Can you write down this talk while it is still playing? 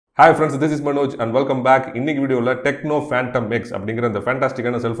Hi friends, this is Manoj and welcome back. இன்னைக்கு வீடியோல Tecno Phantom X அப்படிங்கற அந்த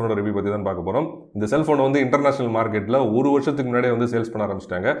ஃபேண்டாஸ்டிக்கான செல்போனோட ரிவ்யூ பத்தி தான் பார்க்க போறோம். இந்த செல்போன் வந்து இன்டர்நேஷனல் மார்க்கெட்ல ஒரு வருஷத்துக்கு முன்னாடியே வந்து சேல்ஸ் பண்ண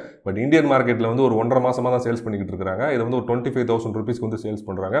ஆரம்பிச்சிட்டாங்க. பட் இந்தியன் மார்க்கெட்ல வந்து ஒரு 1.5 மாசமா தான் சேல்ஸ் பண்ணிட்டு இருக்காங்க. இது வந்து ஒரு 25,000 ரூபீஸ்க்கு வந்து சேல்ஸ்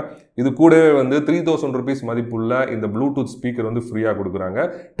பண்றாங்க. இது கூடவே வந்து 3,000 ரூபீஸ் மதிப்புள்ள இந்த ப்ளூடூத் ஸ்பீக்கர் வந்து ஃப்ரீயா கொடுக்குறாங்க.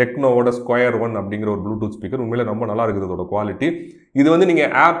 டெக்னோவோட ஸ்கொயர் 1 அப்படிங்கிற ஒரு ப்ளூடூத் ஸ்பீக்கர் உண்மையிலே ரொம்ப நல்லா இருக்குது அதோட குவாலிட்டி. இது வந்து நீங்க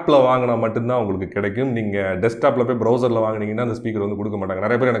ஆப்ல வாங்கினா மட்டும்தான் உங்களுக்கு கிடைக்கும். நீங்க டெஸ்க்டாப்ல போய் ப்ரௌசர்ல வாங்குனீங்கன்னா அந்த ஸ்பீக்கர் வந்து கொடுக்க மாட்டாங்க.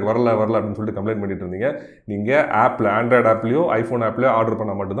 நிறைய பேர் எனக்கு வரல அப்படின்னு சொல்லிட்டு கம்ப்ளைண்ட் பண்ணிட்டு இருந்தீங்க. நீங்க ஆப்ல ஆண்ட்ராய்டு ஆப்லயோ ஐபோன் ஆப்லயோ ஆர்டர்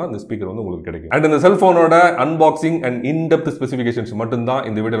பண்ணா மட்டும்தான் இந்த ஸ்பீக்கர் வந்து உங்களுக்கு கிடைக்கும். அண்ட் இந்த செல்போனோட அன்பாக்சிங் அண்ட் இன்டெப்த் ஸ்பெசிஃபிகேஷன்ஸ் மட்டும்தான்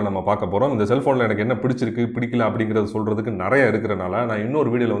இந்த வீடியோல நம்ம பார்க்க போறோம். இந்த செல்போன்ல எனக்கு என்ன பிடிச்சிருக்கு பிடிக்கல அப்படிங்கறது சொல்றதுக்கு நிறைய இருக்கிறனால நான்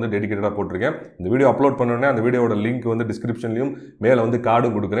இன்னொரு வீடியோல வந்து டெடிகேட்டடா போட்டிருக்கேன். இந்த வீடியோ அப்லோட் பண்ணோடனே அந்த வீடியோட லிங்க் வந்து டிஸ்கிரிப்ஷன்லயும் மேல வந்து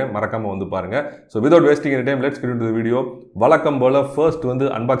கார்டும் கொடுக்குறேன், மறக்காம வந்து பாருங்க. So without wasting any time let's get into the video. வழக்கம் போல ஃபர்ஸ்ட் வந்து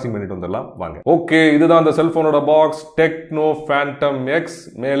அன்பாக்சிங் பண்ணிட்டு வந்துடலாம் வாங்க. ஓகே, இதுதான் அந்த செல்போனோட பாக்ஸ். டெக்னோ Phantom X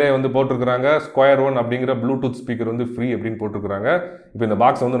மேலே வந்து போட்டிருக்காங்க ஸ்கொயர் 1 அப்படிங்கிற ப்ளூடூத் ஸ்பீக்கர் வந்து ஃப்ரீ அப்படின்னு போட்டிருக்காங்க. இப்போ இந்த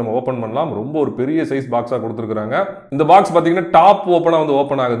பாக்ஸ் வந்து நம்ம ஓபன் பண்ணலாம். ரொம்ப ஒரு பெரிய சைஸ் பாக்ஸா கொடுத்திருக்காங்க. இந்த பாக்ஸ் பாத்தீங்கன்னா டாப் ஓபனா வந்து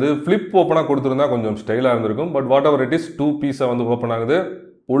ஓபன் ஆகுது. ஃபிளிப் ஓபனா கொடுத்திருந்தா கொஞ்சம் ஸ்டைலா இருந்திருக்கும். But what ever it is 2 பீஸா வந்து ஓபன் ஆகுது.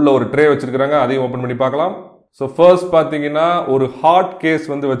 உள்ள ஒரு ட்ரே வச்சிருக்காங்க, அதையும் ஓபன் பண்ணி பார்க்கலாம். ஸோ ஃபர்ஸ்ட் பார்த்தீங்கன்னா ஒரு ஹார்ட் கேஸ்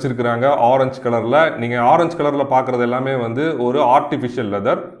வந்து வச்சிருக்காங்க ஆரஞ்சு கலர்ல. நீங்க ஆரஞ்சு கலர்ல பாக்குறது எல்லாமே வந்து ஒரு ஆர்டிஃபிஷியல்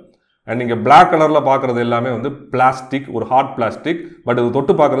லெதர். அண்ட் நீங்க பிளாக் கலர்ல பாக்குறது எல்லாமே வந்து பிளாஸ்டிக், ஒரு ஹார்ட் பிளாஸ்டிக். பட் இது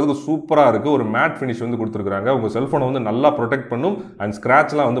தொட்டு பார்க்கறதுக்கு சூப்பரா இருக்கு. ஒரு மேட் ஃபினிஷ் வந்து கொடுத்துருக்காங்க. உங்க செல்போனை வந்து நல்லா ப்ரொடெக்ட் பண்ணும் அண்ட்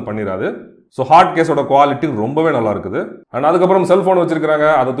ஸ்கிராச்லாம் வந்து பண்ணிடாது. ஸோ ஹார்ட் கேஸோட குவாலிட்டி ரொம்பவே நல்லா இருக்குது. அண்ட் அதுக்கப்புறம் செல்போன் வச்சிருக்காங்க,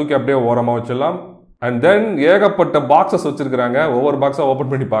 அதை தூக்கி அப்படியே ஓரமா வச்சிடலாம். அண்ட் தென் ஏகப்பட்ட பாக்ஸஸ் வச்சிருக்காங்க. ஒவ்வொரு பாக்ஸா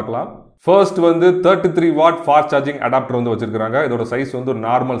ஓபன் பண்ணி பார்க்கலாம். ஃபர்ஸ்ட் வந்து 33 வாட் ஃபாஸ்ட் சார்ஜிங் அடாப்டர் வந்து வச்சிருக்காங்க. இதோட சைஸ் வந்து ஒரு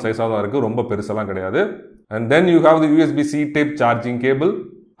நார்மல் சைஸா தான் இருக்கு, ரொம்ப பெருசெல்லாம் கிடையாது. And then you have the USB-C type charging cable.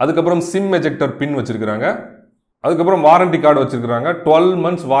 அதுக்கப்புறம் சிம் எஜெக்டர் பின் வச்சிருக்காங்க. அதுக்கப்புறம் வாரண்டி கார்டு வச்சிருக்காங்க. 12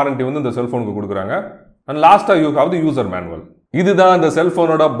 months வாரண்டி வந்து இந்த செல்போனுக்கு கொடுக்குறாங்க. அண்ட் லாஸ்டா you have the user manual. இதுதான் இந்த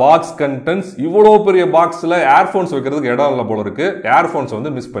செல்போனோட பாக்ஸ் கண்டென்ட்ஸ். இவ்வளோ பெரிய பாக்ஸ்ல ஏர்போன்ஸ் வைக்கிறதுக்கு இடம் இல்லை போல இருக்கு. ஏர்போன்ஸ்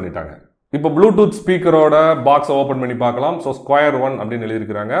வந்து மிஸ் பண்ணிட்டாங்க. இப்போ ப்ளூடூத் ஸ்பீக்கரோட பாக்ஸை ஓபன் பண்ணி பார்க்கலாம். ஸோ ஸ்கொயர் 1 அப்படின்னு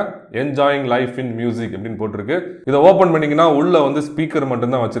எழுதியிருக்காங்க. என்ஜாயிங் லைஃப் இன் மியூசிக் அப்படின்னு போட்டிருக்கு. இதை ஓபன் பண்ணீங்கன்னா உள்ள வந்து ஸ்பீக்கர்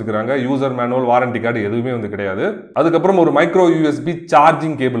மட்டும்தான் வச்சிருக்காங்க. யூசர் மேனுவல், வாரண்டி கார்டு எதுவுமே வந்து கிடையாது. அதுக்கப்புறம் ஒரு மைக்ரோ USB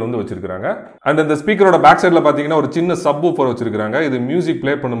சார்ஜிங் கேபிள் வந்து வச்சிருக்காங்க. அண்ட் இந்த ஸ்பீக்கரோட பேக் சைட்ல பாத்தீங்கன்னா ஒரு சின்ன சப் ஊஃபர் வச்சிருக்காங்க. இது மியூசிக்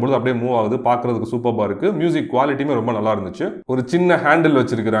பிளே பண்ணும்போது அப்படியே மூவ் ஆகுது, பார்க்கிறதுக்கு சூப்பரா இருக்கு. மியூசிக் குவாலிட்டியுமே ரொம்ப நல்லா இருந்துச்சு. ஒரு சின்ன ஹேண்டில்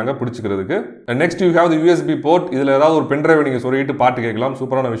வச்சிருக்காங்க பிடிச்சிக்கிறதுக்கு. Next you have the USB board. இதுல ஏதாவது ஒரு பென்டிரைவ் நீங்க சொல்லிட்டு பாட்டு கேட்கலாம்,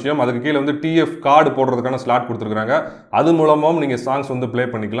 சூப்பரான விஷயம். அதுக்கு கீழே வந்து TF கார்டு போடுறதுக்கான ஸ்லாட் கொடுத்திருக்காங்க. அது மூலமாவும் நீங்க சாங்ஸ் வந்து ப்ளே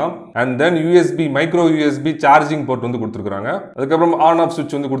பண்ணிக்கலாம். And then micro USB charging port வந்து கொடுத்திருக்காங்க. அதுக்கப்புறம் ஆன் ஆஃப்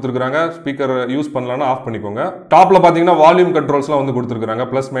சுவிட்ச் வந்து கொடுத்திருக்காங்க. ஸ்பீக்கர் யூஸ் பண்ணலாம்னா ஆஃப் பண்ணிக்கோங்க. டாப்ல பாத்தீங்கன்னா வால்யூம் கண்ட்ரோல்ஸ்லாம் வந்து கொடுத்திருக்காங்க.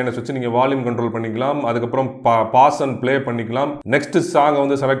 பிளஸ் மைனஸ் வச்சு நீங்க வால்யூம் கண்ட்ரோல் பண்ணிக்கலாம். அதுக்கப்புறம் பாஸ் அண்ட் ப்ளே பண்ணிக்கலாம். நெக்ஸ்ட் சாங்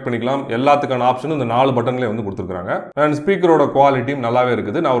வந்து செலக்ட் பண்ணிக்கலாம். எல்லாத்துக்கான ஆப்ஷனும் இந்த 4 பட்டன்லயே வந்து கொடுத்திருக்காங்க. அண்ட் ஸ்பீக்கரோட குவாலிட்டியும் நல்லாவே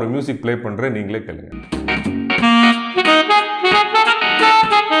இருக்குது. நான் ஒரு மியூசிக் ப்ளே பண்றேன், நீங்களே கேளுங்க.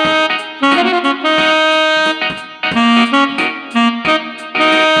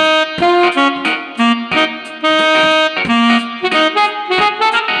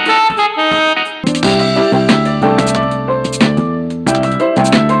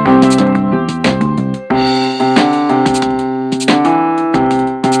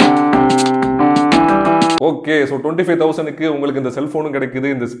 ஓகே, ஸோ 25,000க்கு உங்களுக்கு இந்த செல்போனும் கிடைக்குது,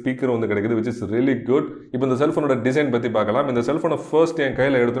 இந்த ஸ்பீக்கர் வந்து கிடைக்குது, which is really good. இப்போ இந்த செல்போனோட டிசைன் பத்தி பார்க்கலாம். இந்த செல்போனை ஃபர்ஸ்ட் என்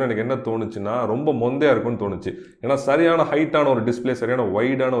கையில் எடுத்தோன்னு எனக்கு என்ன தோணுச்சுன்னா ரொம்ப மொந்தையா இருக்கும்னு தோணுச்சு. ஏன்னா சரியான ஹைட்டான ஒரு டிஸ்பிளே, சரியான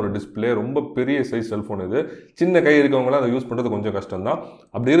வைடான ஒரு டிஸ்பிளே, ரொம்ப பெரிய சைஸ் செல்போன் இது. சின்ன கை இருக்கவங்களாம் அதை யூஸ் பண்ணுறது கொஞ்சம் கஷ்டம் தான்.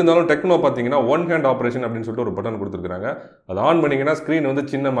 அப்படி இருந்தாலும் டெக்னோ பார்த்தீங்கன்னா ஒன் ஹேண்ட் ஆப்ரேஷன் அப்படின்னு சொல்லிட்டு ஒரு பட்டன் கொடுத்துருக்காங்க. அதை ஆன் பண்ணீங்கன்னா ஸ்க்ரீன் வந்து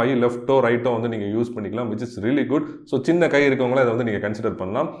சின்னமாகி லெஃப்ட்டோ ரைட்டோ வந்து நீங்கள் யூஸ் பண்ணிக்கலாம், which is really good. So சின்ன கை இருக்கவங்களாம் இதை வந்து நீங்கள் கன்சிடர்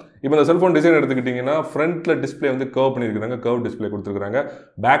பண்ணலாம். இப்போ இந்த செல்போன் டிசைன் எடுத்துக்கிட்டிங்கன்னா ஃப்ரண்ட்ல டிஸ்பிளே வந்து கர்வ் பண்ணிருக்காங்க, கர்வ் டிஸ்பிளே கொடுத்திருக்காங்க.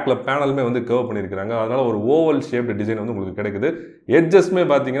 பேக்ல பேனலுமே வந்து கர்வ் பண்ணிருக்காங்க. அதனால ஒரு ஓவல் ஷேப்டு டிசைன் வந்து உங்களுக்கு கிடைக்குது. எட்ஜஸ்மே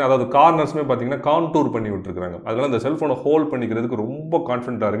பாத்தீங்கன்னா, அதாவது கார்னர்ஸ்மே பாத்தீங்கன்னா கான்டூர் பண்ணி விட்டுருக்காங்க. அதனால இந்த செல்போனை ஹோல்ட் பண்ணிக்கிறதுக்கு ரொம்ப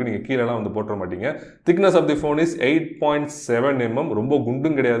கான்ஃபிடண்டா இருக்கு. நீங்க கீழே எல்லாம் வந்து போட்டுற மாட்டீங்க. Thickness of the phone is 8.7 mm. ரொம்ப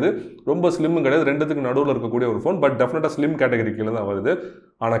குண்டும் கிடையாது, ரொம்ப ஸ்லிம்மும் கிடையாது. ரெண்டுத்துக்கு நடுவில் இருக்கக்கூடிய ஒரு போன். பட் டெஃபினட்டா ஸ்லிம் கேட்டகரி கீழே தான் வருது.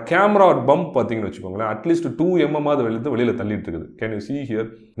 ஆனா கேமரா பம்ப் பாத்தீங்கன்னு வச்சுக்கோங்களேன், அட்லீஸ்ட் 2 mm வெளியில தள்ளிட்டு இருக்குது. Can you see here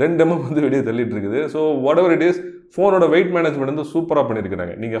 2 mm வந்து வெளியே தள்ளிட்டு இருக்குது. So what whatever it is, ஃபோனோட வெயிட் மேனேஜ்மெண்ட் வந்து சூப்பராக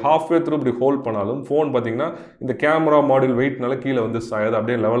பண்ணியிருக்காங்க. நீங்கள் ஹாஃப்வே த்ரூ இப்படி ஹோல்ட் பண்ணாலும் ஃபோன் பார்த்தீங்கன்னா இந்த கேமரா மாடியூல் வெயிட்னால கீழே வந்து சாயாது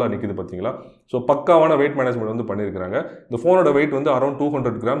அப்படியே லெவலாக நிற்கிது பார்த்தீங்களா. ஸோ பக்காவான வெயிட் மேனேஜ்மெண்ட் வந்து பண்ணியிருக்காங்க. இந்த ஃபோனோட வெயிட் வந்து around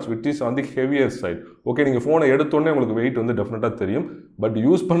 200 grams, which is on the heavier side. Okay, நீங்கள் ஃபோனை எடுத்தோடனே உங்களுக்கு வெயிட் வந்து டெஃபினட்டாக தெரியும். பட்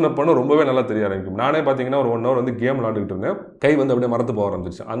யூஸ் பண்ண ரொம்பவே நல்லா தெரிய ஆரம்பிக்கும். நானே பார்த்தீங்கன்னா ஒரு 1 hour வந்து கேம் விளாண்டுக்கிட்டு இருந்தேன். கை வந்து அப்படியே மரத்து போக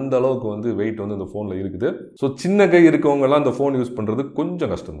ஆரம்பிச்சிச்சு. அந்த அளவுக்கு வந்து வெயிட் வந்து இந்த ஃபோனில் இருக்குது. ஸோ சின்ன கை இருக்கவங்கலாம் இந்த ஃபோன் யூஸ் பண்ணுறது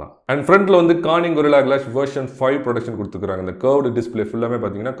கொஞ்சம் கஷ்டம் தான். அண்ட் ஃப்ரண்ட்டில் வந்து Corning gorilla class version 5 production கொடுத்துருக்காங்க. இந்த கர்வ்டு டிஸ்பிளே ஃபுல்லாமே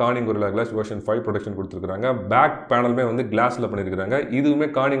பார்த்தீங்கன்னா Corning gorilla class version 5 production கொடுத்துருக்காங்க. பேக் பேனலுமே வந்து கிளாஸில் பண்ணியிருக்காங்க. இதுவுமே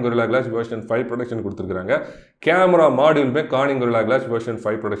Corning gorilla class version 5 production கொடுத்துருக்காங்க. Camera மாடியூலுமே Corning gorilla class version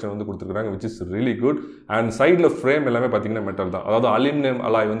 5 production வந்து கொடுத்துருக்காங்க, which is really good. And சைடில் ஃப்ரேம் எல்லாமே பார்த்தீங்கன்னா மெட்டல் தான், அதாவது அலுமினியம்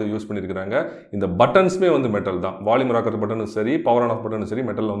அலாய் வந்து யூஸ் பண்ணியிருக்காங்க. இந்த பட்டன்ஸுமே வந்து மெட்டல் தான். வால்யூம் ராக்கர் பட்டனும் சரி, பவர் ஆன் ஆஃப் பட்டனும் சரி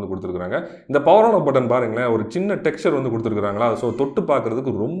மெட்டலில் வந்து கொடுத்துருக்காங்க. இந்த பவர் ஆன் ஆஃப் பட்டன் பாருங்களேன், ஒரு சின்ன டெக்ஸ்சர் வந்து கொடுத்துருக்காங்களா. ஸோ தொட்டு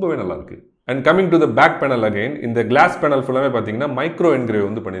பார்க்கறதுக்கு ரொம்பவே நல்லா இருக்கு. And coming to the back panel again, இந்த கிளாஸ் பேனல் ஃபுல்லாமே பார்த்தீங்கன்னா மைக்ரோ என்கிரேவ்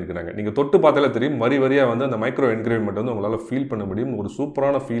வந்து பண்ணியிருக்காங்க. நீங்கள் தொட்டு பார்த்தாலே தெரியும், வரியா வந்து அந்த மைக்ரோ என்கிரேவ்மெண்ட் வந்து உங்களால் ஃபீல் பண்ண முடியும். ஒரு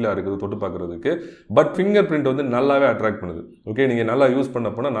சூப்பரான ஃபீலாக இருக்குது தொட்டு பார்க்கறதுக்கு. பட் ஃபிங்கர் பிரிண்ட் வந்து நல்லாவே அட்ராக்ட் பண்ணுது. ஓகே, நீங்கள் நல்லா யூஸ்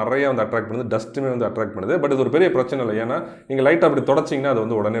பண்ண போனால் நிறைய வந்து அட்ராக்ட் பண்ணுது, டஸ்ட்டுமே வந்து அட்ராக்ட் பண்ணுது. பட் இது ஒரு பெரிய பிரச்சனை இல்லை, ஏன்னா நீங்கள் லைட்டாக அப்படி தொடச்சிங்கன்னா அது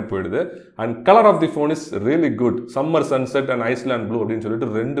வந்து உடனே போயிடுது. And colour of the phone is really good. Summer sunset and island blue அப்படின்னு சொல்லிட்டு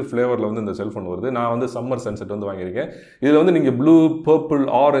 2 ஃப்ளேவரில் வந்து இந்த செல்ஃபோன் வருது. நான் வந்து சம்மர் சன்செட் வந்து வாங்கியிருக்கேன். இதில் வந்து நீங்கள் blue, purple,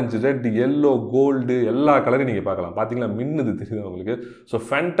 orange, red, yellow, gold எல்லா கலரையும் நீங்கள் பார்க்கலாம். பார்த்தீங்களா, மின்னுது தெரியுது உங்களுக்கு. ஸோ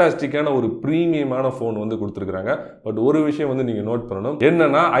ஃபேண்டாஸ்டிக்கான ஒரு ப்ரீமியமான ஃபோன் வந்து கொடுத்துருக்காங்க. பட் ஒரு விஷயம் வந்து நீங்கள் நோட் பண்ணணும்,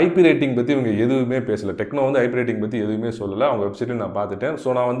 என்னன்னா ஐபி ரேட்டிங் பற்றி இவங்க எதுவுமே பேசல. டெக்னோ வந்து ஐபி ரேட்டிங் பற்றி எதுவுமே சொல்லலை. அவங்க வெப்சைட்லையும் நான் பார்த்துட்டேன்.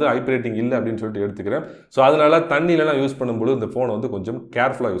 ஸோ நான் வந்து ஐபி ரேட்டிங் இல்லை அப்படின்னு சொல்லிட்டு எடுத்துக்கிறேன். ஸோ அதனால தண்ணியிலலாம் யூஸ் பண்ணும்போது இந்த ஃபோனை வந்து கொஞ்சம்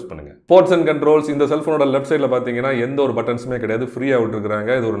கேர்ஃபுல்லாக யூஸ் பண்ணுங்க. போர்ட்ஸ் அண்ட் கண்ட்ரோல்ஸ், இந்த செல்ஃபோனோட லெஃப்ட் சைடில் பார்த்தீங்கன்னா எந்த ஒரு பட்டன்ஸுமே கிடையாது, ஃப்ரீயாக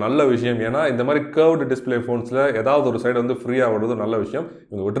விட்டுருக்காங்க. இது ஒரு நல்ல விஷயம். ஏன்னா இந்த மாதிரி கர்வ்டு டிஸ்பிளே ஃபோன்ஸில் ஏதாவது ஒரு சைடு வந்து ஃப்ரீயாக விடுறது நல்ல விஷயம்.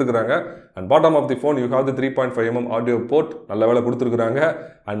 இவங்க விட்டுருக்காங்க. And bottom of the phone you have the 3.5mm audio port, நல்ல வேலை கொடுத்துருக்காங்க.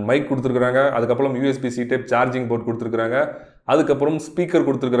 அண்ட் மைக் கொடுத்துருக்காங்க. அதுக்கப்புறம் USB-C டைப் சார்ஜிங் போர்ட் கொடுத்துருக்காங்க. அதுக்கப்புறம் ஸ்பீக்கர்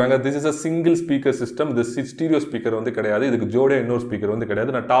கொடுத்துருக்காங்க. This is a single speaker system. This stereo speaker வந்து கிடையாது. இதுக்கு ஜோடியா இன்னொரு ஸ்பீக்கர் வந்து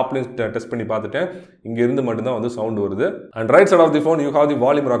கிடையாது. நான் டாப்லையும் டெஸ்ட் பண்ணி பார்த்துட்டேன். இங்க இருந்து மட்டும்தான் வந்து சவுண்ட் வருது. And right side of the phone you have the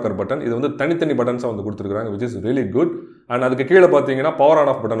volume rocker button. இது வந்து தனித்தனி பட்டன்ஸாக வந்து கொடுத்துருக்காங்க, which is really good. And அதுக்கு கீழே பார்த்தீங்கன்னா பவர் ஆன்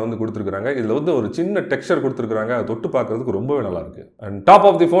ஆஃப் பட்டன் வந்து கொடுத்துருக்காங்க. இதில் வந்து ஒரு சின்ன டெக்ஸ்சர் கொடுத்துருக்காங்க. அதை தொட்டு பார்க்கறதுக்கு ரொம்பவே நல்லா இருக்கு. And top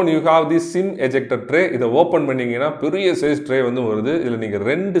of the phone you have the sim ejector tray. இதை ஓப்பன் பண்ணீங்கன்னா பெரிய சைஸ் ட்ரே வந்து வருது. இதில் நீங்கள்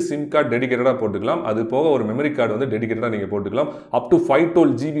 2 சிம் கார்டு டெடிகேட்டடாக போட்டுக்கலாம். அது போக ஒரு மெமரி கார்டு வந்து டெடிகேட்டடாக நீங்கள் போட்டுக்கலாம். அப் டு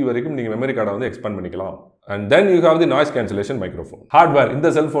 512 GB வரைக்கும் நீங்கள் மெமரி கார்டை வந்து எக்ஸ்பேண்ட் பண்ணிக்கலாம். And then you have the noise cancellation microphone. Hardware, இந்த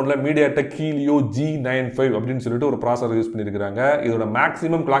செல்போன்ல MediaTek Helio G95 அப்படின்னு சொல்லிட்டு ஒரு ப்ராசஸர் யூஸ் பண்ணியிருக்காங்க. இதோட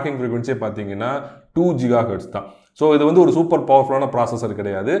மேக்ஸிமம் கிளாக்கிங் ஃப்ரீக்வன்சியே பார்த்தீங்கன்னா 2 GHz தான். ஸோ இது வந்து ஒரு சூப்பர் பவர்ஃபுல்லான ப்ராசஸர்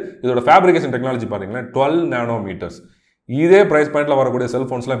கிடையாது. இதோட ஃபேப்ரிகேஷன் டெக்னாலஜி பார்த்தீங்கன்னா 12 nanometers. இதே பிரைஸ் பாயிண்ட்ல வரக்கூடிய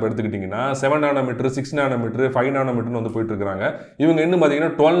செல்போன்ஸ்லாம் இப்போ எடுத்துக்கிட்டிங்கன்னா 7 nanometer, 6 nanometer, 5 nanometer வந்து போயிட்டு இருக்காங்க. இவங்க இன்னும்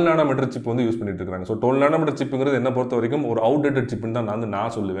பார்த்தீங்கன்னா 12 nanometer சிப் வந்து யூஸ் பண்ணிட்டு இருக்காங்க. ஸோ 12 nanometer சிப்புங்கிறது என்ன பொறுத்த வரைக்கும் ஒரு அவுடேட்டட் சிப்னு தான்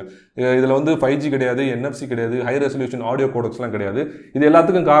நான் சொல்லுவேன். இதில் வந்து 5G கிடையாது, NFC கிடையாது, ஹை ரெசல்யூஷன் ஆடியோ கோடெக்ஸ்லாம் கிடையாது. இது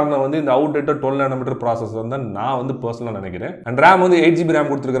எல்லாத்துக்கும் காரணம் வந்து இந்த அவுடேட்டட் 12 nanometer ப்ராசஸர் தான் நான் வந்து பர்சனலாக நினைக்கிறேன். அண்ட் ரேம் வந்து 8GB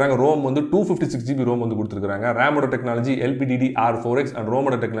ரேம் கொடுத்துருக்காங்க. ரோம் வந்து 256GB ரோம் வந்து கொடுத்துருக்காங்க. ரேமோட technology LPDDR4X and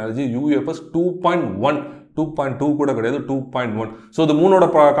ரோமோட technology UFS 2.2 கூட கிடையாது, 2.1. ஸோ இது மூணோட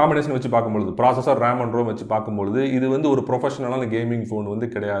காம்பினேஷன் வச்சு பார்க்கும்பொழுது, ப்ராசஸர், ரேம் அண்ட் ரோம் வச்சு பார்க்கும்பொழுது இது வந்து ஒரு ப்ரொஃபஷனலான கேமிங் ஃபோன் வந்து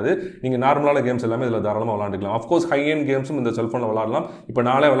கிடையாது. நீங்கள் நார்மலான கேம்ஸ் எல்லாமே இதில் தாராளமாக விளாண்டுக்கலாம். அஃப்கோர்ஸ் ஹை எண்ட் கேம்ஸும் இந்த செல்ஃபோனில் விளாடலாம். இப்போ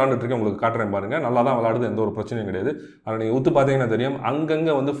நாளே விளாண்டுட்டு இருக்கேன், உங்களுக்கு காட்டுறேன் பாருங்க. நல்லா தான் விளாடுது, எந்த ஒரு பிரச்சனையும் கிடையாது. ஆனால் நீங்கள் ஊத்து பார்த்தீங்கன்னா தெரியும்,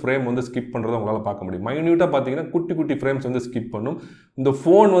 அங்கங்கே வந்து ஃப்ரேம் வந்து ஸ்கிப் பண்ணுறதை உங்களால் பார்க்க முடியும். மைன்யூட்டாக பார்த்தீங்கன்னா குட்டி குட்டி ஃப்ரேம்ஸ் வந்து ஸ்கிப் பண்ணும். இந்த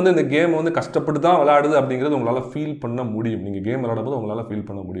ஃபோன் வந்து இந்த கேம் வந்து கஷ்டப்பட்டு தான் விளாடுது அப்படிங்கிறது உங்களால் ஃபீல் பண்ண முடியும். நீங்கள் கேம் விளாடும் போது உங்களால் ஃபீல்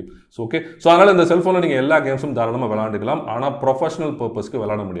பண்ண முடியும். ஸோ ஓகே, ஸோ அதனால் இந்த செல்ஃபோனில் நீங்கள் எல்லா கேம்ஸும் தாராளமாக விளாண்டுக்கலாம். ஆனால் ப்ரொஃபஷனல் பர்பஸ்க்கு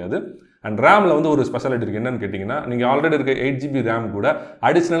விளாட முடியாது. அண்ட் ரேமில் வந்து ஒரு ஸ்பெஷாலிட்டி இருக்குது. என்னன்னு கேட்டிங்கன்னா, நீங்கள் ஆல்ரெடி இருக்க 8GB ரேம் கூட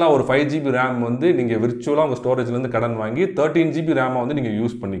அடிஷ்னலாக ஒரு 5GB ரேம் வந்து நீங்கள் விர்ச்சுவலாக உங்கள் ஸ்டோரேஜ்லேருந்து கடன் வாங்கி 13GB ரேமை வந்து நீங்கள்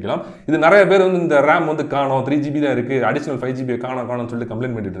யூஸ் பண்ணிக்கலாம். இது நிறைய பேர் வந்து இந்த ரேம் வந்து காணும், 3GB தான் இருக்குது, அடிஷ்னல் 5GB காணும்னு சொல்லிட்டு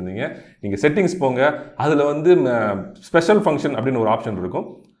கம்ப்ளைண்ட் பண்ணிட்டு இருந்தீங்க. நீங்கள் செட்டிங்ஸ் போங்க, அதில் வந்து ஸ்பெஷல் ஃபங்க்ஷன் அப்படின்னு ஒரு ஆப்ஷன் இருக்கும்.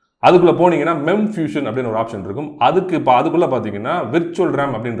 அதுக்குள்ள போனீங்கன்னா மெம் ஃபியூஷன் அப்படின்னு ஒரு ஆப்ஷன் இருக்கும். அதுக்குள்ள பார்த்தீங்கன்னா விர்ச்சுவல்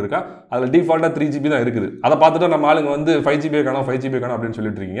ரேம் அப்படின்னு இருக்கா, அதில் டிஃபால்ட்டாக 3GB தான் இருக்குது. அதை பார்த்துட்டு நம்ம ஆளுங்க வந்து 5GB காணும் அப்படின்னு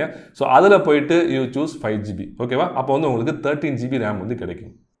சொல்லிட்டு இருக்கீங்க. ஸோ அதில் போயிட்டு யூ சூஸ் 5GB, ஓகேவா? அப்போ வந்து உங்களுக்கு 13GB ரேம் வந்து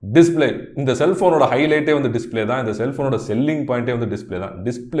கிடைக்கும். டிஸ்பிளே, இந்த செல்ஃபோனோட ஹைலைட்டே வந்து டிஸ்பிளே தான். இந்த செல்ஃபோனோட செல்லிங் பாயிண்டே வந்து டிஸ்பிளே தான்.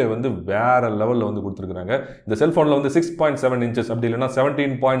 டிஸ்பிளே வந்து வேற லெவலில் வந்து கொடுத்துருக்காங்க. இந்த செல்ஃபோனில் வந்து 6.7 inches அப்படி இல்லைன்னா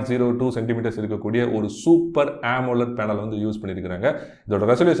 17.02 centimeters இருக்கக்கூடிய ஒரு சூப்பர் AMOLED பேனல் வந்து யூஸ் பண்ணியிருக்காங்க. இதோட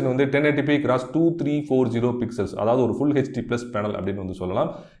ரெசல்யூஷன் வந்து 1080p x 2340 பிக்சல்ஸ், அதாவது ஒரு ஃபுல் HD plus பேனல் அப்படின்னு வந்து சொல்லலாம்.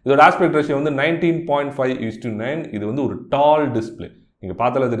 இதோட ஆஸ்பெக்ட் ரேஷியோ வந்து 19.5:9. இது வந்து ஒரு டால் டிஸ்பிளே. நீங்கள்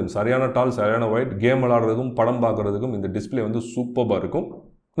பார்த்தாலே தெரியும், சரியான டால், சரியான ஒயிட். கேம் விளாடுறதுக்கும் படம் பார்க்குறதுக்கும் இந்த டிஸ்பிளே வந்து சூப்பராக இருக்கும்.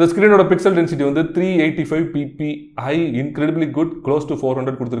 இந்த ஸ்க்ரீனோட பிக்சல் டென்சிட்டி வந்து 385 ppi, incredibly good, close to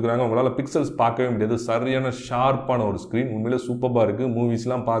 400 கொடுத்துருக்காங்க. உங்களால் பிக்சல்ஸ் பார்க்கவே முடியாது. சரியான ஷார்ப்பான ஒரு ஸ்க்ரீன், உண்மையிலே சூப்பராக இருக்குது.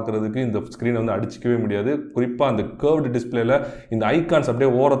 மூவிஸ்லாம் பார்க்குறதுக்கு இந்த ஸ்க்ரீனை வந்து அடிச்சிக்கவே முடியாது. குறிப்பாக அந்த கர்வ்டு டிஸ்பிளேல இந்த ஐகான்ஸ்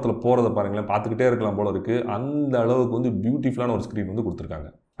அப்படியே ஓரத்தில் போகிறத பாருங்களேன், பார்த்துக்கிட்டே இருக்கலாம் போல இருக்குது. அந்த அளவுக்கு வந்து பியூட்டிஃபுல்லான ஒரு ஸ்க்ரீன் வந்து கொடுத்துருக்காங்க.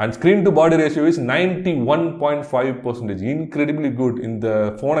 And screen to body ratio is 91.5%, incredibly good. இந்த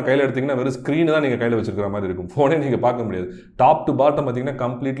ஃபோனை கையில் எடுத்தீங்கன்னா வெறும் ஸ்க்ரீன் தான் நீங்கள் கையில் வச்சிருக்கிற மாதிரி இருக்கும், ஃபோனே நீங்கள் பார்க்க முடியாது. டாப் டு பாட்டம் பார்த்தீங்கன்னா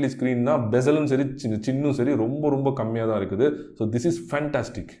கம்ப்ளீட்லி ஸ்க்ரீன் தான். பெசலும் சரி, சின்னும் சரி, ரொம்ப கம்மியாக தான் இருக்குது. So this is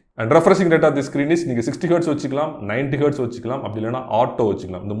fantastic. And refreshing rate of the screen is, நீங்கள் 60 Hz வச்சுக்கலாம், 90 Hz வச்சுக்கலாம், அப்படி இல்லைனா ஆட்டோ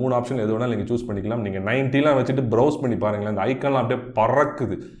வச்சுக்கலாம். இந்த 3 ஆப்ஷன் எது வேணாலும் நீங்கள் சூஸ் பண்ணிக்கலாம். நீங்கள் 90லாம் வச்சுட்டு ப்ரௌஸ் பண்ணி பாருங்களேன், இந்த ஐக்கான்லாம் அப்படியே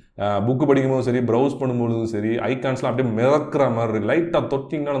பறக்குது. புக்கு படிக்கும்போதும் சரி, ப்ரௌஸ் பண்ணும்போதும் சரி, ஐகான்ஸ்லாம் அப்படியே மிதக்கிற மாதிரி இருக்குது. லைட்டாக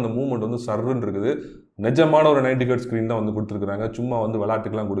தொட்டிங்கன்னா அந்த மூவ்மெண்ட் வந்து சர்ன்னு இருக்குது. நிஜமான ஒரு 90 Hz ஸ்க்ரீன் தான் வந்து கொடுத்துருக்குறாங்க. சும்மா வந்து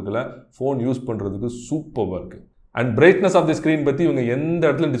விளையாட்டுக்கெலாம் கொடுக்கல, ஃபோன் யூஸ் பண்ணுறதுக்கு சூப்பராக இருக்குது. And brightness of the screen பற்றி இவங்க எந்த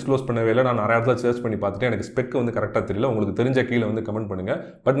இடத்துல டிஸ்க்ளோஸ் பண்ணவே இல்லை. நான் நிறைய இடத்துல சர்ச் பண்ணி பார்த்துட்டு எனக்கு ஸ்பெக் வந்து கரெக்டாக தெரியல. உங்களுக்கு தெரிஞ்ச கீழே வந்து கமெண்ட் பண்ணுங்கள்.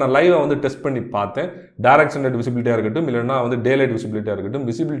 பட் நான் லைவாக வந்து டெஸ்ட் பண்ணி பார்த்தேன். டைரக்ட் சன்லைட் விசிபிலிட்டியாக இருக்கட்டும், இல்லைனா வந்து டே லைட் விசிபிலிட்டியாக இருக்கட்டும்,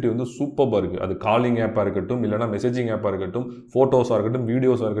 விசிபிலிட்டி வந்து சூப்பராக இருக்குது. அது காலிங் ஆப்பாக இருக்கட்டும், இல்லைனா மெசேஜிங் ஆப்பாக இருக்கட்டும், ஃபோட்டோஸாக இருக்கட்டும்,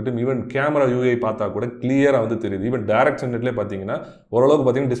 வீடியோஸாக இருக்கட்டும், ஈவன் கேமரா யூஐ பார்த்தா கூட கிளியராக வந்து தெரியுது. ஈவன் டைரக்ட் சன்லைட்லேயே பார்த்தீங்கன்னா ஓரளவுக்கு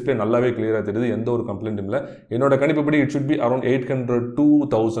பார்த்தீங்கன்னா டிஸ்பிளே நல்லாவே கிளியராக தெரியுது. எந்த ஒரு கம்ப்ளைண்ட்டும் இல்லை. என்னோட கணிப்புப்படி it should be around 800 to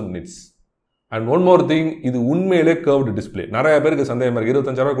 1000 nits. And one more thing, இது உண்மையிலே கர்வ்டு டிஸ்பிளே. நிறைய பேருக்கு சந்தேகம் இருக்குது,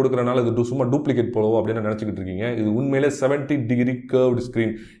 25,000 கொடுக்குறனால இது சும்மா டூப்ளிகேட் போலவோ அப்படின்னு நினச்சிக்கிட்டு இருக்கீங்க. இது உண்மையிலே 70 degree கர்வ்டு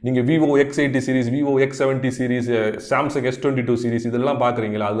ஸ்க்ரீன். நீங்கள் Vivo X80 series, Vivo X70 series, Samsung S22 series இதெல்லாம்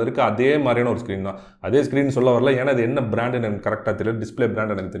பார்க்குறீங்களா, அதில் இருக்க அதே மாதிரியான ஒரு ஸ்க்ரீன் தான். அதே ஸ்க்ரீன் சொல்ல வரல, ஏன்னா அது என்ன பிராண்டுன்னு எனக்கு கரெக்டாக தெரியல, டிஸ்பிளே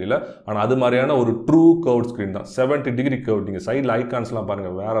பிராண்ட் எனக்கு தெரியல. ஆனால் அது மாதிரியான ஒரு ட்ரூ கர்வ்டு ஸ்க்ரீன் தான். 70 degree கர்வ். நீங்கள் சைடில் ஐகான்ஸ்லாம்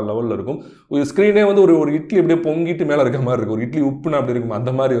பாருங்கள், வேறு லெவலில் இருக்கும். ஒரு ஸ்க்ரீனே வந்து ஒரு இட்லி அப்படியே பொங்கிட்டு மேலே இருக்க மாதிரி இருக்கும். ஒரு இட்லி உப்புனா அப்படி இருக்கும்,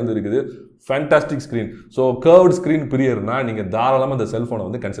 அந்த மாதிரி வந்து இருக்குது. Fantastic screen. So curved screen பிரியர்னா நீங்கள் தாராளமாக இந்த செல்ஃபோனை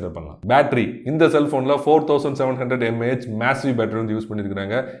வந்து கன்சிடர் பண்ணலாம். பேட்டரி, இந்த செல்ஃபோனில் 4700 mAh மேசிவ் பேட்டரி வந்து யூஸ்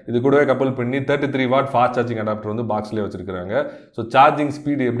பண்ணியிருக்காங்க. இது கூடவே கப்பல் பண்ணி 33 watt ஃபாஸ்ட் சார்ஜிங் அடாப்டர் வந்து பாக்ஸ்லேயே வச்சிருக்காங்க. ஸோ சார்ஜிங்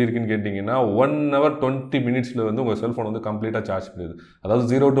ஸ்பீடு எப்படி இருக்குன்னு கேட்டிங்கன்னா 1 hour 20 minutes வந்து உங்கள் செல்ஃபோன் வந்து கம்ப்ளீட்டாக சார்ஜ் பண்ணுது. அதாவது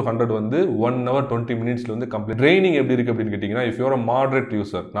 0 to 100 வந்து 1 hour 20 minutes வந்து கம்ப்ளீட். ட்ரைனிங் எப்படி இருக்குது அப்படின்னு கேட்டிங்கன்னா, if your a moderate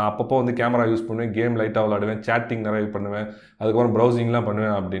user, நான் அப்பப்போ வந்து கேமரா யூஸ் பண்ணுவேன், கேம் லைட்டாக விளாடுவேன், சேட்டிங் நிறைய பண்ணுவேன், அதுக்கப்புறம் ப்ரௌசிங்லாம்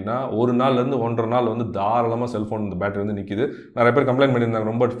பண்ணுவேன் அப்படின்னா ஒரு நாள்லேருந்து 1.5 நாள் வந்து தாராளமாக செல்ஃபோன் இந்த பேட்டரி வந்து நிற்கிது. நிறைய பேர் கம்ப்ளைண்ட் பண்ணியிருந்தாங்க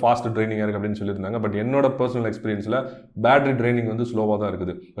ரொம்ப ஃபாஸ்ட் ட்ரைனிங்காக இருக்குது அப்படின்னு சொல்லியிருந்தாங்க. பட் என்னோட பர்சனல் எக்ஸ்பீரியன்ஸில் பேட்டரி ட்ரைனிங் வந்து ஸ்லோவாக தான்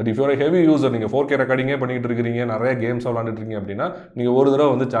இருக்குது. But if your heavy user, நீங்கள் 4K ரெக்கார்டிங்கே பண்ணிட்டு இருக்கிறீங்க, நிறைய கேம்ஸ் விளாண்டுட்டு இருக்கீங்க அப்படின்னா நீங்கள் ஒரு தடவை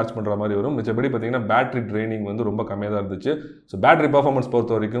வந்து சார்ஜ் பண்ணுற மாதிரி வரும். மிச்சபடி பார்த்தீங்கன்னா பேட்டரி ட்ரைனிங் வந்து ரொம்ப கம்மியாக தான் இருந்துச்சு. ஸோ பேட்டரி பர்ஃபார்மன்ஸ்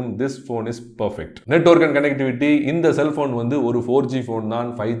பொறுத்த வரைக்கும் this phone is perfect. Network and connectivity, இந்த செல்ஃபோன் வந்து ஒரு 4G ஃபோன்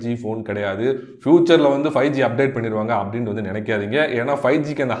தான், 5G ஃபோன் கிடையாது. ஃபியூச்சரில் வந்து 5G அப்டேட் பண்ணிடுவாங்க அப்படின்னு வந்து நினைக்காதீங்க. ஏன்னா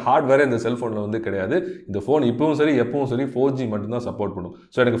 5Gக்கு அந்த ஹார்ட்வேர் இந்த செல்ஃபோனில் வந்து கிடையாது. இந்த ஃபோன் இப்பவும் சரி எப்பவும் சரி 4G மட்டும்தான் சப்போர்ட் பண்ணும்.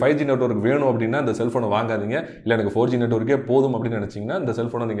 ஸோ எனக்கு 5G நெட்வொர்க் வேணும் அப்படின்னா இந்த செல்ஃபோனை வாங்காதீங்க. இல்லை எனக்கு 4G நெட்வொர்க்கே போதும் அப்படின்னு நினச்சிங்கன்னா இந்த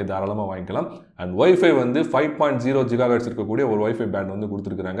செல்ஃபோனை நீங்கள் தாராளமாக வாங்கிக்கலாம். அண்ட் வைஃபை வந்து 5.0 GHz இருக்கக்கூடிய ஒரு வைஃபை பேண்ட் வந்து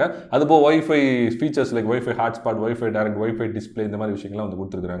கொடுத்துருக்காங்க. அதுபோல் wifi features like wifi hotspot, wifi direct, wifi display, இந்த மாதிரி விஷயங்கள்லாம் வந்து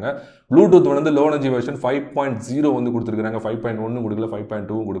கொடுத்துருக்காங்க. ப்ளூடூத் வந்து லோ எனர்ஜி வெர்ஷன் 5.0 வந்து கொடுத்துருக்காங்க. 5.1 கொடுக்கல,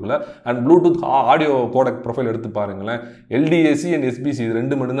 5.2 கொடுக்கல. And Bluetooth audio codec profile எடுத்து பாருங்களேன், LDAC அண்ட் SBC இது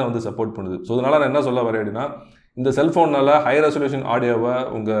ரெண்டு மட்டும் தான் வந்து சப்போர்ட் பண்ணுது. ஸோ அதனால நான் என்ன சொல்ல வரேன் அப்படின்னா, இந்த செல்ஃபோனால் ஹை ரெசல்யூஷன் ஆடியோவை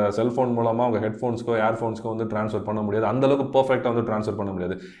உங்கள் செல்ஃபோன் மூலமாக உங்கள் ஹெட்ஃபோன்ஸ்க்கோ ஏர்ஃபோன்ஸ்க்கோ வந்து ட்ரான்ஸ்ஃபர் பண்ண முடியாது. அந்தளவுக்கு பர்ஃபெக்டாக வந்து ட்ரான்ஸ்ஃபர் பண்ண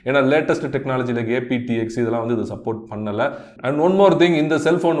முடியாது. ஏன்னா லேட்டஸ்ட் டெக்னாலஜி லைக் APTX இதெல்லாம் வந்து இது சப்போர்ட் பண்ணலை. அண்ட் ஒன் மோர் திங், இந்த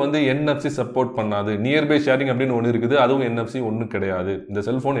செல்ஃபோன் வந்து NFC சப்போர்ட் பண்ணாது. நியர்பை ஷேரிங் அப்படின்னு ஒன்று இருக்குது, அதுவும் NFC ஒன்றும் கிடையாது. இந்த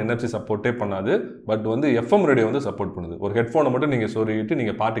செல்ஃபோன் NFC சப்போர்ட்டே பண்ணாது. பட் வந்து FM ரேடியோ வந்து சப்போர்ட் பண்ணுது. ஒரு ஹெட்ஃபோனை மட்டும் நீங்கள் சொருகிட்டு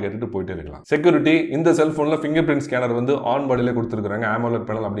நீங்கள் பாட்டு கேட்டுட்டு போயிட்டே இருக்கலாம். செக்யூரிட்டி, இந்த செல்ஃபோனில் ஃபிங்கர் பிரிண்ட் ஸ்கேனர் வந்து ஆன் பாடியிலே கொடுத்துருக்காங்க. AMOLED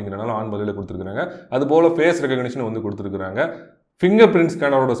பேனல் அப்படிங்கிறனால ஆன் பாடியிலே கொடுத்துருக்காங்க. அதுபோல் ஃபேஸ் ரெகக்னிஷன் வந்து கொடுத்துருக்காங்க. ஃபிங்கர் பிரிண்ட்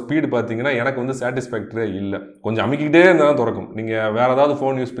ஸ்கேனரோட ஸ்பீடு பார்த்தீங்கன்னா எனக்கு வந்து சாட்டிஸ்ஃபேக்டரியே இல்லை. கொஞ்சம் அமைக்கிட்டே இருந்தால் திறக்கும். நீங்கள் வேறு ஏதாவது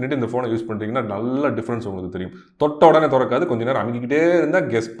ஃபோன் யூஸ் பண்ணிவிட்டு இந்த ஃபோனை யூஸ் பண்ணுறீங்கன்னா நல்ல டிஃப்ரென்ஸ் உங்களுக்கு தெரியும். தொட்ட உடனே திறக்காது, கொஞ்சம் நேரம் அமைக்கிட்டே இருந்தால்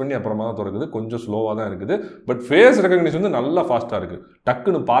கெஸ் பண்ணி அப்புறமா தான் திறக்குது. கொஞ்சம் ஸ்லோவாக தான் இருக்குது. பட் ஃபேஸ் ரெகக்னிஷன் வந்து நல்லா ஃபாஸ்ட்டாக இருக்குது.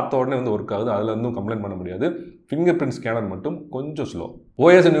 டக்குன்னு பார்த்த உடனே வந்து ஒர்க் ஆகுது. அதில் இருந்தும் கம்ப்ளைண்ட் பண்ண முடியாது. ஃபிங்கர் பிரிண்ட் ஸ்கேனர் மட்டும் கொஞ்சம் ஸ்லோ.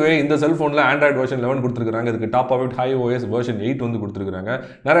 OS and UI, இந்த செல்ஃபோனில் ஆண்ட்ராய்டு வெர்ஷன் 11 கொடுத்துருக்காங்க. இதுக்கு top of it high OS version 8 வந்து கொடுத்துருக்காங்க.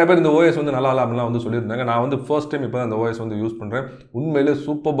 நிறைய பேர் இந்த OS வந்து நல்லா இல்லாமலாம் வந்து சொல்லியிருந்தாங்க. நான் வந்து ஃபர்ஸ்ட் டைம் இப்போ தான் இந்த OS வந்து யூஸ் பண்ணுறேன். உண்மையிலே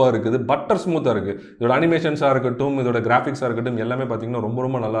சூப்பராக இருக்குது. பட்டர் ஸ்மூத்தாக இருக்குது. இதோட அனிமேஷன்ஸாக இருக்கட்டும், இதோட கிராஃபிக்ஸாக இருக்கட்டும், எல்லாமே பார்த்தீங்கன்னா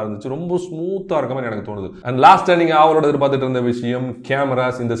ரொம்ப நல்லா இருந்துச்சு. ரொம்ப ஸ்மூத்தாக இருக்க மாதிரி எனக்கு தோணுது. அண்ட் லாஸ்ட்டாக நீங்கள் அவரோட எதிர்பார்த்துட்டு இருந்த விஷயம்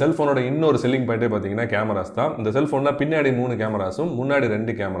கேமராஸ். இந்த செல்ஃபோனோட இன்னொரு செல்லிங் பாயிண்டே பார்த்தீங்கன்னா கேமராஸ் தான். இந்த செல்ஃபோனில் பின்னாடி 3 கேமராஸும் முன்னாடி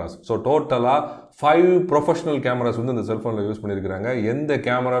 2 கேமராஸ். ஸோ டோட்டலாக 5 ப்ரொஃபஷனல் கேமராஸ் வந்து இந்த செல்ஃபோனில் யூஸ் பண்ணியிருக்காங்க. எந்த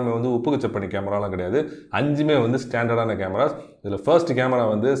கேமராமே வந்து உப்புக்கு செப்பனி கேமராலாம் கிடையாது. 5மே வந்து ஸ்டாண்டர்டான கேமராஸ். இதுல ஃபர்ஸ்ட் கேமரா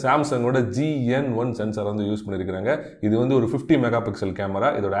வந்து சாம்சங்கோட GN1 சென்சார் வந்து யூஸ் பண்ணிருக்காங்க. இது வந்து ஒரு 50 மெகா பிக்சல் கேமரா.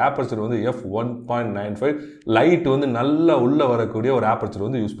 இதோட ஆப்பர்ச்சர் வந்து f1.95, லைட் வந்து நல்லா உள்ள வரக்கூடிய ஒரு ஆப்பர்ச்சர்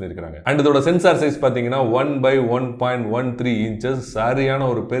வந்து யூஸ் பண்ணிருக்காங்க. அண்ட் இதோட சென்சார் சைஸ் பாத்தீங்கன்னா 1/1.13 இன்ச்சஸ், சரியான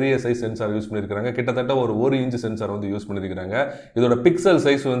ஒரு பெரிய சைஸ் சென்சார் யூஸ் பண்ணிருக்காங்க. கிட்டத்தட்ட ஒரு 1 இன்ச் சென்சார் வந்து யூஸ் பண்ணிருக்காங்க. இதோட பிக்சல்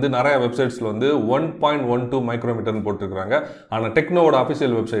சைஸ் வந்து நிறைய வெப்சைட்ஸ்ல வந்து 1.12 மைக்ரோமீட்டர்னு போட்டுருக்காங்க. ஆனா டெக்னோவோட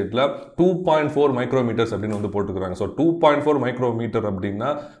அபிஷியல் வெப்சைட்ல 2.4 மைக்ரோமீட்டர்ஸ் அப்படின்னு வந்து போட்டுருக்காங்க. ஸோ 2.4 மைக்ரோமீட்டர் அப்படின்னா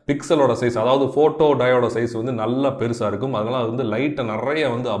பிக்சலோட சைஸ், அதாவது போட்டோ டயோட சைஸ் வந்து நல்லா பெருசா இருக்கும். அதனால வந்து லைட்டை நிறைய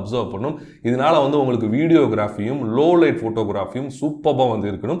வந்து அப்சர்வ் பண்ணும். இதனால வந்து உங்களுக்கு வீடியோகிராஃபியும் லோ லைட் போட்டோகிராஃபியும் சூப்பரா வந்து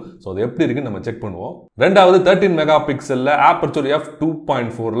இருக்கணும். ஸோ அது எப்படி இருக்குன்னு நம்ம செக் பண்ணுவோம். ரெண்டாவது 13 மெகா பிக்சல்ல ஆப்பர்ச்சர்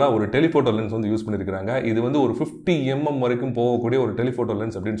f2.4ல ஒரு டெலிஃபோட்டோ லென்ஸ் வந்து யூஸ் பண்ணிருக்காங்க. இது வந்து ஒரு 50 mm வரைக்கும் போகக்கூடிய ஒரு டெலிஃபோட்டோ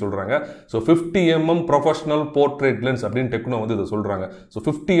லென்ஸ் அப்படின்னு சொல்றாங்க. So 50 mm professional portrait lens அப்படின்னு டெக்னோ வந்து இதை சொல்றாங்க. ஸோ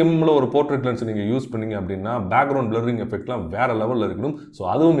 50 mm ஒரு போர்ட்ரேட் லென்ஸ் நீங்க யூஸ் பண்ணீங்க அப்படின்னா பேக்ரவுண்ட் பிளரிங் எஃபெக்ட்லாம் வேற லெவல்ல இருக்கணும். ஸோ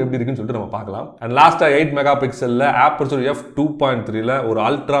அதுவும் எப்படி இருக்குன்னு சொல்லிட்டு நம்ம பார்க்கலாம். அண்ட் லாஸ்டா 8 மெகா பிக்சல்ல ஆப்பர்ச்சர் f2.3ல ஒரு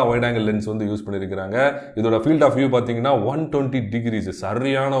அல்ட்ரா வைட் ஆங்கிள் லென்ஸ் வந்து யூஸ் பண்ணிருக்காங்க. இதோட ஃபீல்ட் ஆஃப் வியூ பாத்தீங்கன்னா 120 டிகிரிஸ்,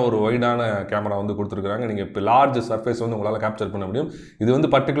 சரியான ஒரு வைடான கேமரா வந்து கொடுத்துருக்காங்க. நீங்க இப்போ லார்ஜ் சர்ஃபேஸ் வந்து உங்களால கேப்சர் பண்ண முடியும். இது வந்து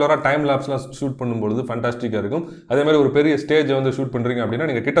பர்டிகுலரா டைம் லேப்ஸ்லாம் ஷூட் பண்ணும்போது ஃபண்டாஸ்டிக்கா இருக்கும். அதே மாதிரி ஒரு பெரிய ஸ்டேஜ் வந்து ஷூட் பண்றீங்க அப்படின்னா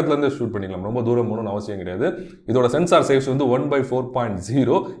நீங்க கிட்டத்துல இருந்து ஷூட் பண்ணிக்கலாம், ரொம்ப தூரம் போகணும்னு அவசியம் கிடையாது. இதோட சென்சார் சைஸ் வந்து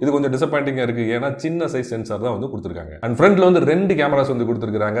 1/4.0. இது கொஞ்சம் டிசப்பாயிண்டிங்கா இருக்கு, ஏன்னா சின்ன சைஸ் சென்சார் தான் வந்து கொடுத்துருக்காங்க. அண்ட் ஃப்ரண்ட்ல வந்து 2 கேமராஸ் வந்து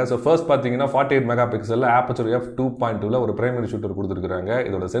கொடுத்துருக்காங்க. ஸோ ஃபர்ஸ்ட் பாத்தீங்கன்னா 48 மெகா பிக்சல்ல ஆப்பர்ச்சர் f2.2ல ஒரு பிரைமரி ஷூட்டர் கொடுத்துருக்காங்க.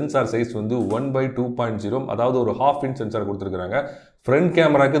 இதோட சென்சார் சைஸ் வந்து 1/2.0, அதாவது ஒரு ஹாஃப் இன்ச் சென்சார் கொடுத்துருக்காங்க. ஃப்ரண்ட்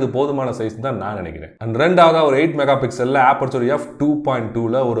கேமராக்கு இது போதுமான சைஸ் தான் நான் நினைக்கிறேன். அண்ட் ரெண்டாவதா ஒரு 8 மெகா பிக்சல்ல ஆப்பர்ச்சர்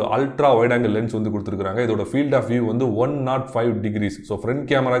f2.2ல ஒரு அல்ட்ரா வைட் ஆங்கிள் லென்ஸ் வந்து கொடுத்துருக்காங்க. இதோட ஃபீல்ட் ஆஃப் வியூ வந்து 105 டிகிரிஸ். ஸோ ஃப்ரண்ட்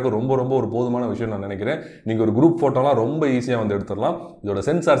கேமராக்கு ரொம்ப ரொம்ப ஒரு போதுமான விஷயம் நான் நினைக்கிறேன். நீங்க ஒரு குரூப் போட்டோலாம் ரொம்ப ஈஸியா வந்து எடுத்துடலாம். இதோட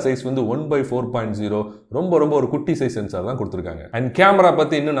சென்சார் சைஸ் வந்து 1/4.0, ரொம்ப ரொம்ப ஒரு குட்டி சைஸ் சென்சார் தான் கொடுத்துருக்காங்க. அண்ட் கேமரா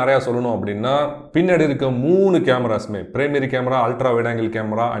பத்தி இன்னும் நிறைய சொல்லணும் அப்படின்னா பின்னாடி இருக்க 3 கேமராஸ்மே, primary camera, ultra wide angle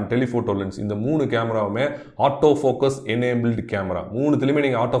camera and telephoto lens, இந்த 3 கேமராவுமே ஆட்டோ ஃபோக்கஸ் எனேபிள்டு கேமரா. மூணுத்துலயுமே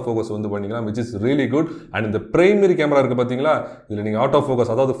நீங்க ஆட்டோ ஃபோக்கஸ் வந்து பண்ணிக்கலாம், which is really good. And இந்த பிரைமரி கேமரா இருக்கு பாத்தீங்களா, இதுல நீங்க ஆட்டோ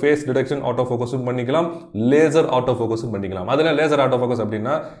ஃபோக்கஸ், அதாவது ஃபேஸ் டிடெக்ஷன் ஆட்டோ ஃபோக்கஸும் பண்ணிக்கலாம், லேசர் ஆட்டோ ஃபோக்கஸும் பண்ணிக்கலாம். அதுல லேசர் ஆட்டோ ஃபோக்கஸ்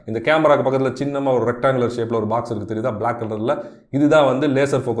அப்படின்னா இந்த கேமராக்கு பக்கத்துல சின்னமா ஒரு ரெக்டாங்குலர் ஷேப்ல ஒரு பாக்ஸ் இருக்கு தெரியுதா, பிளாக் கலர்ல, இதுதான் வந்து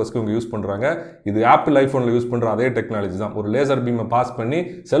லேசர் ஃபோக்கஸ்க்கு இவங்க யூஸ் பண்றாங்க. இது ஆப்பிள் ஐபோன்ல யூஸ் பண்ற அதே டெக்னாலஜி தான். ஒரு லேசர் பீமை பாஸ் பண்ணி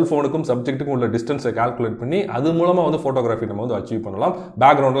செல்போனுக்கும் சப்ஜெக்ட்டுக்கும் உள்ள டிஸ்டன்ஸை கால்குலேட் பண்ணி அது மூலமா வந்து போட்டோகிராஃபி நம்ம வந்து அச்சீவ் பண்ணலாம்.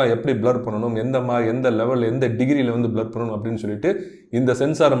 பேக்ரவுண்ட்லாம் எப்படி பிளர் பண்ணணும், எந்த லெவல் எந்த டிகிரியில வந்து பிளர் பண்ணணும் அப்படின்னு சொல்லிட்டு இந்த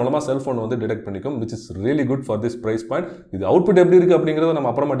சென்சார் மூலமா செல்போன் வந்து டிடெக்ட் பண்ணிக்கும், which is really good for this price point. இது அவுட்புட் எப்படி இருக்கு அப்படிங்கறத நம்ம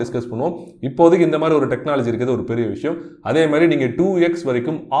அப்புறமா டிஸ்கஸ் பண்ணுவோம். இப்போதைக்கு இந்த மாதிரி ஒரு டெக்னாலஜி இருக்குது ஒரு பெரிய விஷயம். அதே மாதிரி நீங்க 2x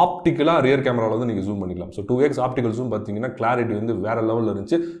வரைக்கும் ஆப்டிகலா ரியர் கேமரால வந்து நீங்க ஜூம் பண்ணிக்கலாம். ஸோ 2x ஆப்டிகல் ஜூம் பாத்தீங்கன்னா கிளாரிட்டி வந்து வேற லெவல்ல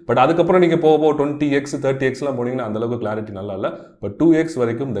இருந்துச்சு. பட் அதுக்கப்புறம் நீங்க போக 20x 30x எல்லாம் போனீங்கன்னா அந்த அளவுக்கு கிளாரிட்டி நல்லா இல்ல. பட் 2x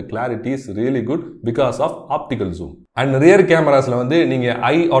வரைக்கும் the clarity is really good because of optical zoom. And rear கேமராஸ்ல வந்து நீங்க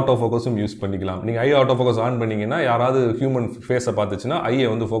ஐ ஆட்டோ ஃபோக்கஸும் யூஸ் பண்ணிக்கலாம். நீங்க ஐ ஆட்டோ ஃபோக்கஸ் ஆன் பண்ணீங்கன்னா யாராவது ஹியூமன் ஃபேஸை பார்த்துச்சுன்னா ஐயை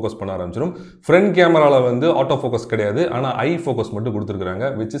வந்து ஃபோக்கஸ் பண்ண ஆரம்பிச்சிடும். ஃப்ரண்ட் கேமரால வந்து ஆட்டோ ஃபோக்கஸ் கிடையாது, ஆனா ஐ ஃபோக்கஸ் மட்டும் கொடுத்துருக்காங்க,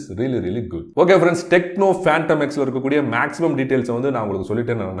 which is really really good. Okay friends, techno Phantom எக்ஸ்ல இருக்கக்கூடிய மேக்ஸிமம் டீடைல்ஸ் வந்து நான் உங்களுக்கு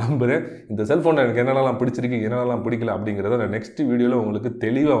சொல்லிட்டேன் நான் நம்புறேன். இந்த செல்போன் எனக்கு என்னெல்லாம் பிடிச்சிருக்கு என்னெல்லாம் பிடிக்கல அப்படிங்கிறத நான் நெக்ஸ்ட் வீடியோல உங்களுக்கு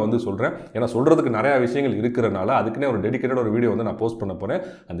தெளிவா வந்து சொல்றேன். ஏன்னா சொல்றதுக்கு நிறைய விஷயங்கள் இருக்கிறனால அதுக்குன்னே ஒரு டெடிகேட்டட் ஒரு வீடியோ வந்து நான் போஸ்ட் பண்ண போறேன்.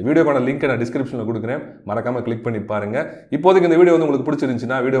 அந்த வீடியோக்கான லிங்க் நான் டிஸ்கிரிப்ஷன்ல கொடுக்குறேன், மறக்காம கிளிக் பண்ணி பாருங்க. இப்போதைக்கு இந்த வீடியோ வந்து உங்களுக்கு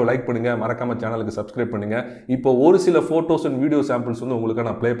பிடிச்சிருந்துச்சுன்னா வீடியோ லைக் பண்ணுங்க, மறக்காம சேனலுக்கு சப்ஸ்கிரைப் பண்ணுங்க. இப்போ ஒரு சில போட்டோஸ் அண்ட் வீடியோ சாம்பிள்ஸ் வந்து உங்களுக்கு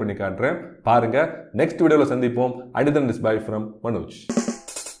நான் ப்ளே பண்ணி காட்டுறேன், பாருங்க. நெக்ஸ்ட் வீடியோல சந்திப்போம். Until then, bye from Manoj.